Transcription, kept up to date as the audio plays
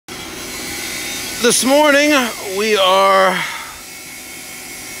This morning we are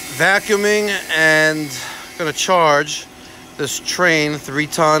vacuuming and going to charge this Trane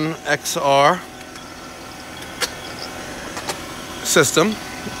 3-ton XR system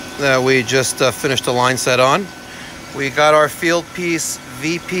that we just finished a line set on. We got our FieldPiece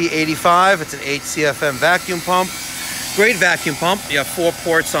VP85. It's an HCFM vacuum pump. Great vacuum pump. You have 4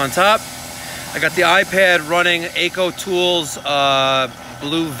 ports on top. I got the iPad running AccuTools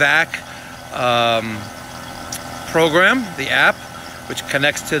BluVac program, the app, which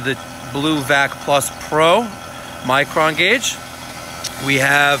connects to the BluVac Plus Pro Micron gauge. We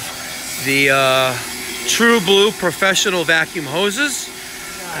have the TruBlue professional vacuum hoses.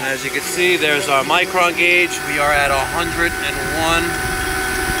 And as you can see, there's our Micron gauge. We are at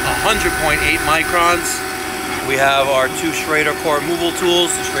 100.8 microns. We have our 2 Schrader core removal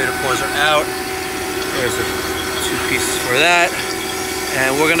tools. The Schrader cores are out. There's the 2 pieces for that.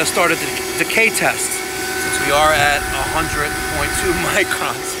 And we're gonna start a decay test since we are at 100.2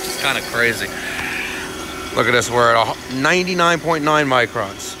 microns, which is kind of crazy. Look at this, we're at 99.9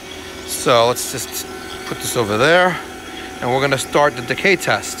 microns. So let's just put this over there and we're gonna start the decay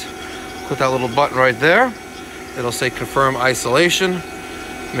test. Click that little button right there. It'll say confirm isolation.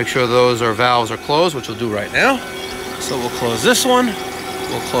 Make sure those valves are closed, which we'll do right now. So we'll close this one.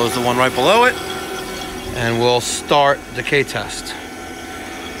 We'll close the one right below it. And we'll start decay test.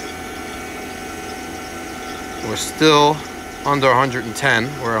 We're still under 110.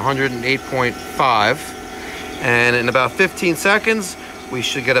 We're 108.5. And in about 15 seconds, we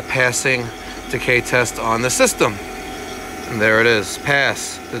should get a passing decay test on the system. And there it is,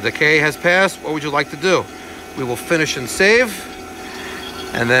 pass. The decay has passed. What would you like to do? We will finish and save.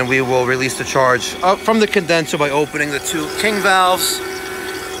 And then we will release the charge up from the condenser by opening the 2 king valves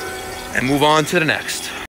and move on to the next.